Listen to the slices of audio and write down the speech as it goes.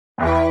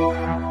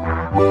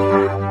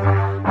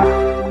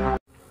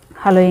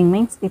Hello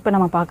youngmings, இப்போ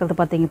நம்ம பார்க்கிறது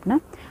பாத்தீங்க அப்படினா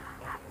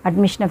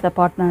admission of the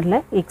partnerல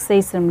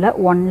exercise ல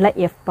 1ல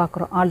F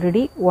பார்க்குறோம்.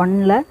 Already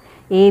 1ல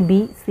A B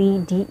C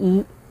D E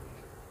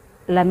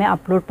எல்லாமே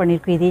அப்லோட்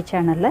பண்ணிருக்கோம் இதே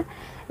சேனல்ல.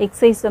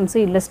 exercise sums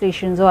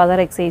illustrations other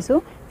exercise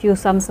few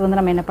sums வந்து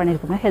நம்ம என்ன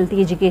பண்ணிருக்கோம்னா healthy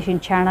education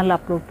சேனல்ல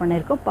அப்லோட்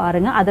பண்ணிருக்கோம்.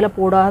 பாருங்க அதுல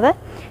போடாத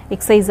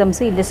exercise sums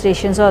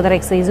illustrations other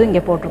exercise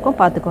இங்க போட்டுருக்கோம்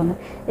பாத்துக்கோங்க.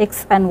 X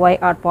and Y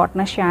are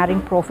partners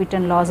sharing profit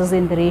and losses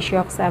in the ratio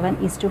of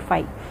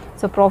 7:5.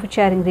 So profit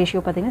sharing ratio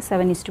பாத்தீங்கன்னா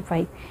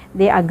 7:5.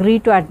 They agree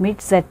to admit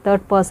Z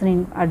third person in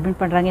admit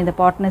பண்றாங்க இந்த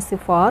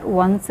partnership for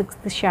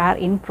 1/6 share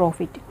in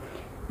profit.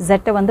 Z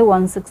வந்து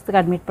 1/6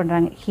 admit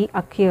பண்றாங்க. He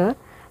acquired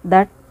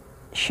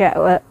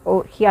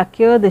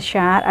the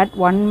share at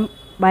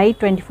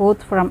 1/24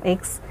 from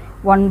X,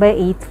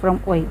 1/8 from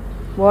Y.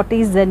 What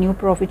is the new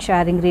profit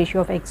sharing ratio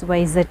of X,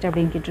 Y, Z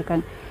அப்படின்னு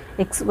கேட்டிருக்காங்க.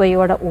 X, Y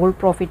ஓட whole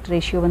profit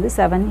ratio வந்து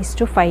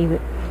 7:5.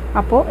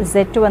 அப்போ Z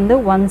வந்து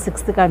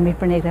 1/6 admit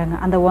பண்ணிருக்காங்க.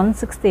 அந்த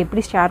 1/6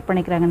 எப்படி ஷேர்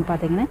பண்ணிக்கிறாங்கன்னு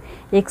பார்த்தீங்கன்னா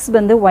X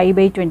வந்து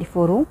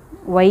Y/24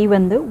 Y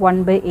வந்து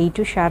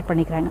 1/8 ஷேர்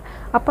பண்ணிக்கிறாங்க.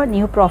 அப்போ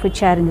நியூ ப்ராஃபிட்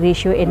ஷேரிங்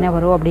ரேஷியோ என்ன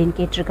வரும் அப்படின்னு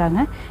கேட்டிருக்காங்க.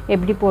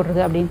 எப்படி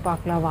போடுறது அப்படின்னு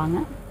பார்க்கலாம் வாங்க.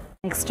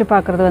 நெக்ஸ்ட்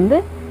பார்க்குறது வந்து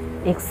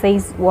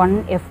எக்ஸசைஸ்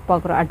 1F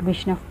பார்க்குறோம்.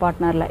 அட்மிஷன் ஆஃப்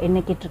பார்ட்னரில் என்ன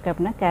கேட்டிருக்கு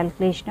அப்படின்னா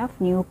calculation of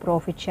new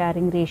profit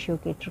sharing ratio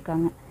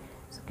கேட்டிருக்காங்க.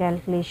 So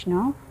calculation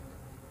of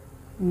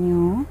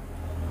new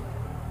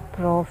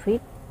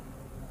profit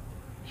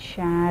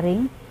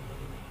sharing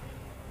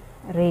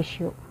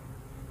ratio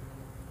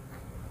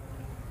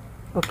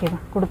ஓகேவா.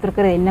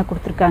 கொடுத்துருக்கிற என்ன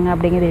கொடுத்துருக்காங்க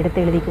அப்படிங்கிறத எடுத்து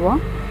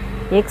எழுதிக்குவோம்.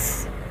 எக்ஸ்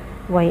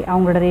ஒய்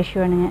அவங்களோட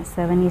ரேஷியோ என்னங்க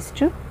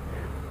 7:5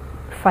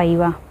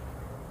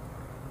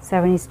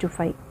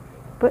 7:5.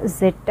 இப்போ Z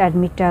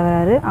அட்மிட்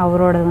ஆகிறாரு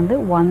அவரோட வந்து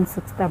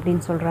 1/6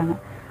 அப்படின்னு சொல்கிறாங்க.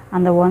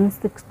 அந்த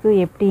 1/6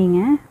 எப்படிங்க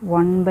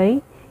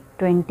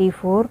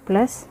 1/24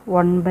 +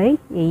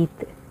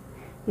 1/8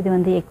 இது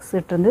வந்து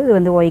எக்ஸ்கிட்டருந்து இது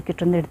வந்து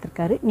ஒய்கிட்டருந்து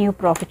எடுத்திருக்காரு. நியூ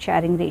ப்ராஃபிட்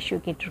ஷேரிங் ரேஷியோ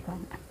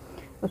கேட்டிருக்காங்க.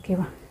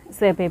 ஓகேவா.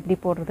 ஸோ இப்போ எப்படி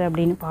போடுறது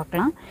அப்படின்னு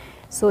பார்க்கலாம்.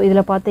 ஸோ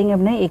இதில் பார்த்தீங்க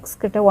அப்படின்னா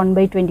எக்ஸ்கிட்ட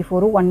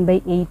 1/24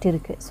 1/8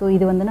 இருக்குது. ஸோ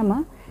இது வந்து நம்ம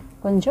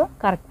கொஞ்சம்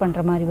கரெக்ட் பண்ணுற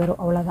மாதிரி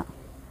வரும் அவ்வளோதான்.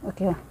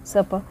 ஓகேவா. ஸோ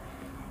அப்போ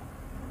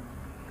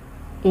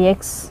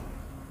எக்ஸ்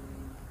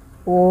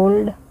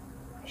ஓல்ட்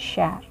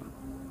ஷேர்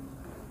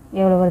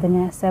எவ்வளோ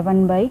வருதுங்க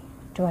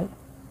 7/12.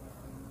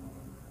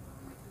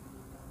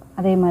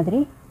 அதே மாதிரி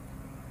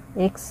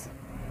எக்ஸ்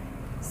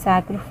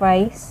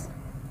சாக்ரிஃபைஸ்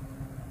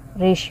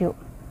ரேஷியோ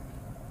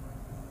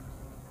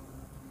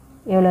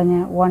எவ்வளோங்க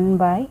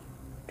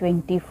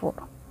 1/24.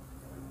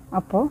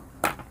 அப்போது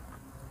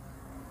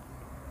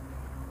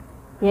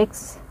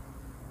எக்ஸ்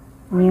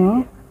நியூ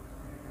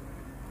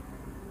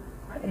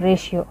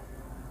ரேஷியோ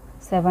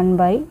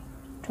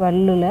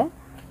 7/12ல்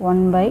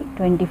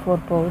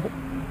 1/24 போகுது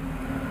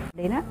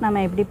அப்படின்னா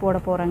நம்ம எப்படி போட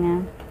போகிறோங்க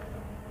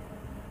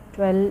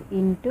 12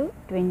 ×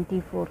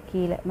 24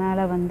 கீழே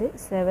மேலே வந்து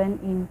 7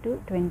 ×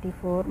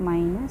 24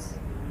 -1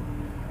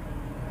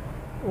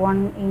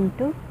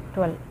 ×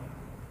 12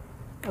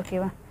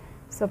 ஓகேவா.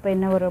 ஸோ இப்போ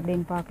என்ன வரும்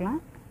அப்படின்னு பார்க்கலாம்.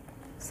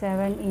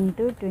 7 ×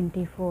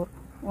 24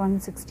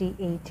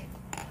 168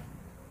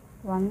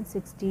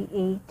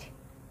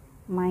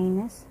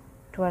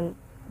 -12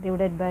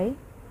 divided by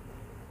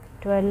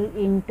 12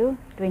 ×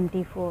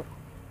 24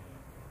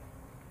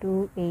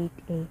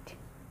 288.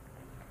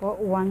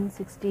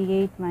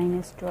 168 -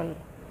 12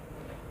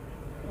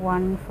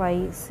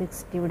 156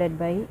 divided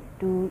by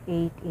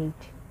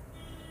 288.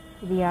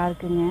 இது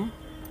யாருக்குங்க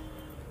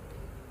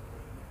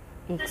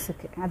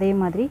எக்ஸுக்கு. அதே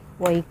மாதிரி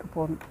ஒய்க்கு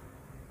போகணும்.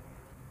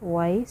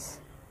 ஒய்ஸ்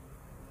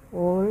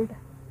ஓல்ட்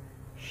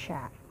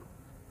ஷேர்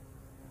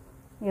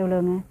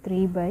எவ்வளோங்க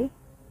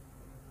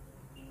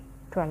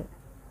 3/12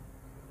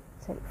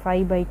 சரி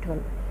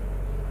 5/12.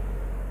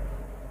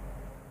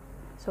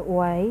 ஸோ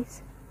ஒய்ஸ்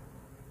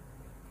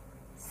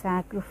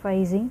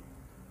sacrificing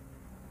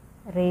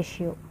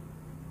ratio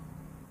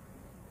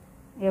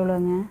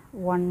எவ்வளோங்க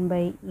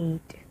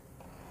 1/8.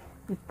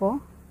 இப்போ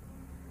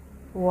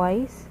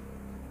Y's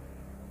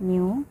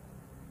new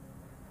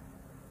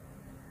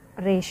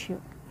ratio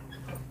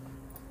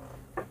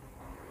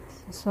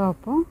ஸோ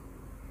அப்போ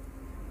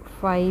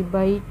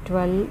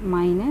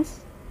 5/12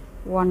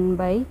 -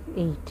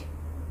 1/8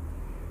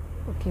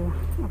 ஓகேவா.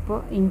 அப்போ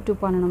இன்ட்டு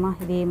பண்ணணுமா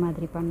இதே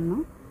மாதிரி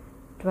பண்ணணும்.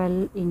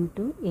 12 ×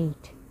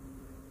 8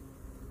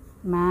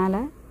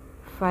 மேலே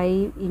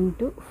 5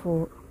 ×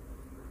 4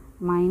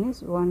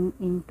 -1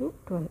 ×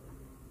 12.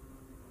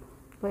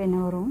 இப்போ என்ன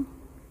வரும்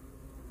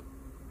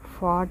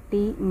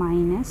 40 -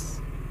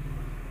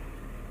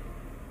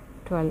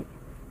 12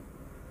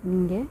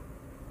 இங்கே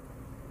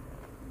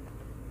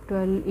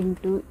 12 ×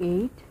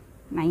 8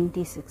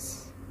 96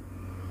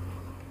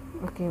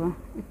 ஓகேவா.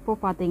 இப்போ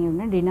பார்த்தீங்க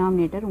அப்படின்னா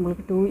டினாமினேட்டர்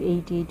உங்களுக்கு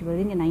 288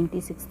 வருது, இங்கே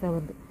 96 தான்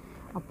வருது.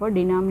 அப்போ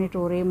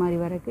டினாமினேட்டர் ஒரே மாதிரி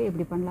வரக்கு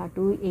எப்படி பண்ணலாம்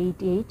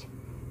 288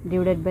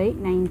 divided by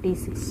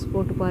 96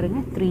 போட்டு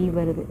பாருங்கள் 3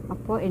 வருது.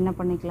 அப்போ என்ன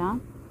பண்ணிக்கலாம்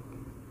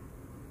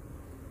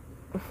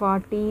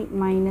 40 -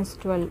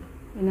 12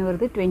 என்ன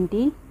வருது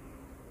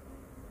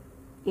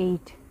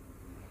 28.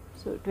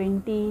 ஸோ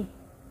 28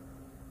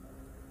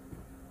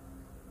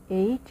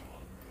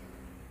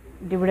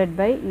 divided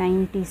by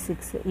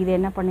 96 இது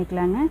என்ன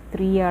பண்ணிக்கலாங்க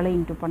 3 ஆல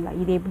இன்டு பண்ணலாம்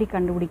இது எப்படி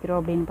கண்டுபிடிக்கிறோம்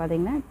அப்படினு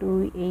பாத்தீங்கன்னா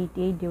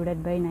 288 divided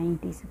by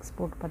 96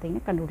 போட்டு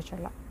பாத்தீங்கன்னா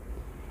கண்டுபிடிச்சிடலாம்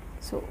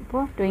சோ இப்போ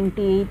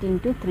 28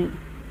 into 3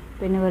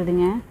 இப்போ என்ன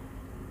வருதுங்க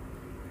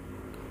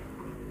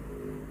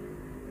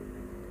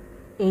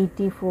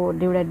 84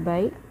 divided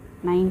by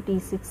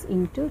 96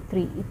 into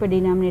 3 இப்போ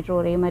டினாமினேட்டர்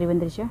ஒரே மாதிரி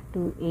வந்துருச்சா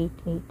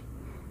 288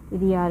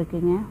 இது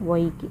யாருக்குங்க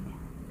y க்கு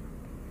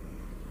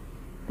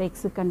x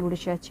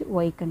கண்டுபிடிச்சாச்சு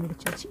y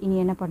கண்டுபிடிச்சாச்சு இனி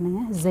என்ன பண்ணுங்க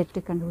z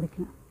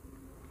கண்டுபிடிக்கணும்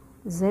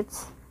z's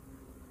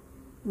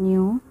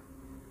new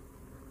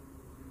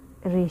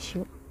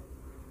ratio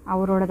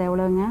அவரோடது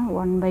எவ்வளவுங்க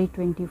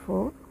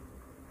 1/24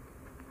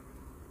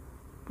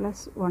 plus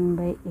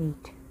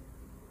 1/8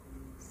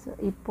 so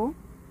இப்போ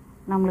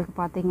நமக்கு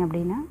பாத்தீங்க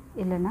அப்படினா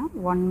இல்லனா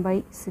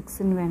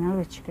 1/6 ன்னு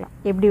வேணாலும் வெச்சுக்கலாம்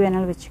எப்படி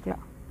வேணாலும்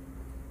வெச்சுக்கலாம்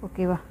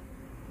ஓகேவா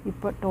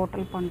இப்போ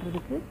டோட்டல்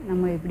பண்றதுக்கு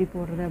நம்ம எப்படி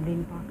போடுறது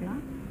அப்படினு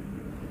பார்க்கலாம்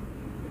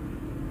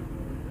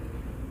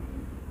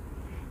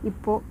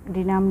இப்போ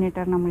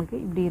டினாமினேட்டர் நமக்கு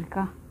இப்படி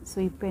இருக்கா சோ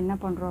இப்போ என்ன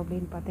பண்றோம்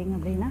அப்படினு பாத்தீங்க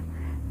அப்படினா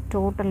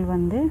டோட்டல்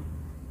வந்து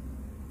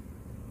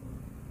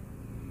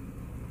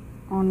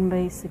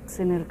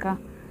 1/6 ன்னு இருக்கா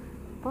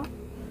இப்போ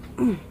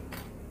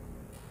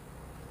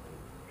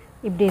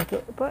இப்படி இருக்கு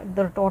இப்போ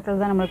இந்த டோட்டல்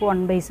தான் நமக்கு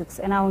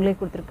 1/6 ஏனா அவங்களே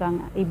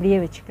கொடுத்திருக்காங்க இப்படியே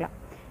வெச்சுக்கலாம்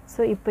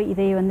சோ இப்போ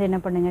இதை வந்து என்ன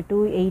பண்ணுங்க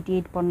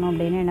 288 பண்ணோம்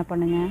அப்படினா என்ன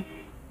பண்ணுங்க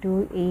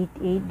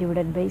 288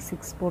 divided by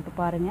 6 போட்டு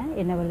பாருங்க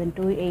என்ன வருது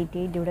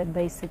 288 divided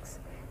by 6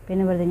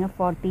 என்ன வருதுங்க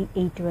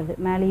 48 வருது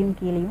மேலேயும்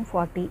கீழேயும்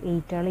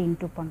 48 ஆல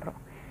இன்டு பண்றோம்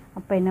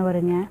அப்ப என்ன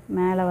வருங்க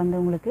மேலே வந்து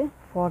உங்களுக்கு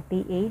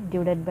 48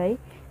 divided by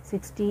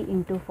 60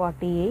 into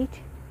 48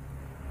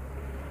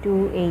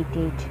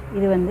 288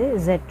 இது வந்து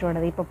z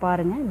ஓடது இப்ப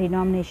பாருங்க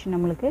டினாமினேஷன்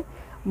நமக்கு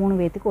மூணு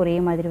பேத்துக்கு ஒரே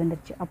மாதிரி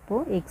வந்துருச்சு அப்போ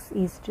x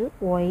is to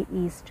y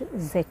is to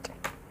z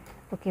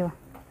ஓகேவா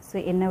சோ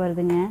என்ன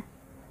வருதுங்க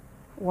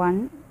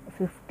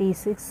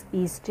 156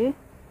 is to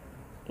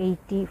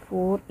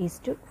 84 is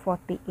to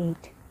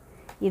 48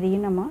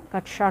 இதையும் நம்ம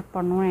கட் ஷார்ட்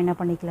பண்ணனும் என்ன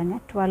பண்ணிக்கலாங்க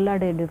 12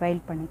 ஆல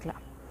டிவைட்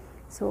பண்ணிக்கலாம்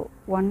சோ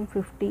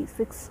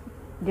 156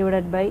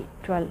 divided by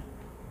 12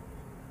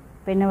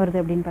 இப்போ என்ன வருது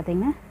அப்படினு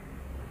பாத்தீங்கன்னா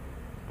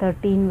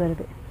 13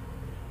 வருது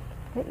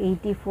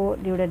 84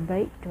 divided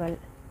by 12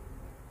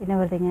 என்ன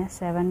வருதுங்க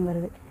 7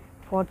 வருது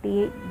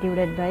 48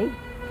 divided by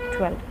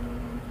 12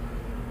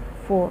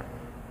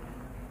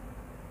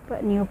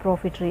 4 new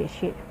profit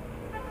ratio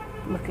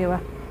ஓகேவா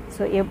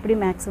சோ எப்படி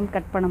மேக்ஸிமம்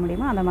கட் பண்ண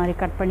முடியுமோ அந்த மாதிரி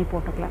கட் பண்ணி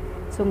போட்டுக்கலாம்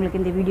சோ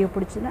உங்களுக்கு இந்த வீடியோ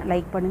பிடிச்சிருந்தா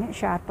லைக் பண்ணுங்க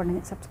ஷேர்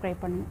பண்ணுங்க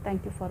சப்ஸ்கிரைப் பண்ணுங்க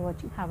Thank you for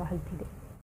watching have a healthy day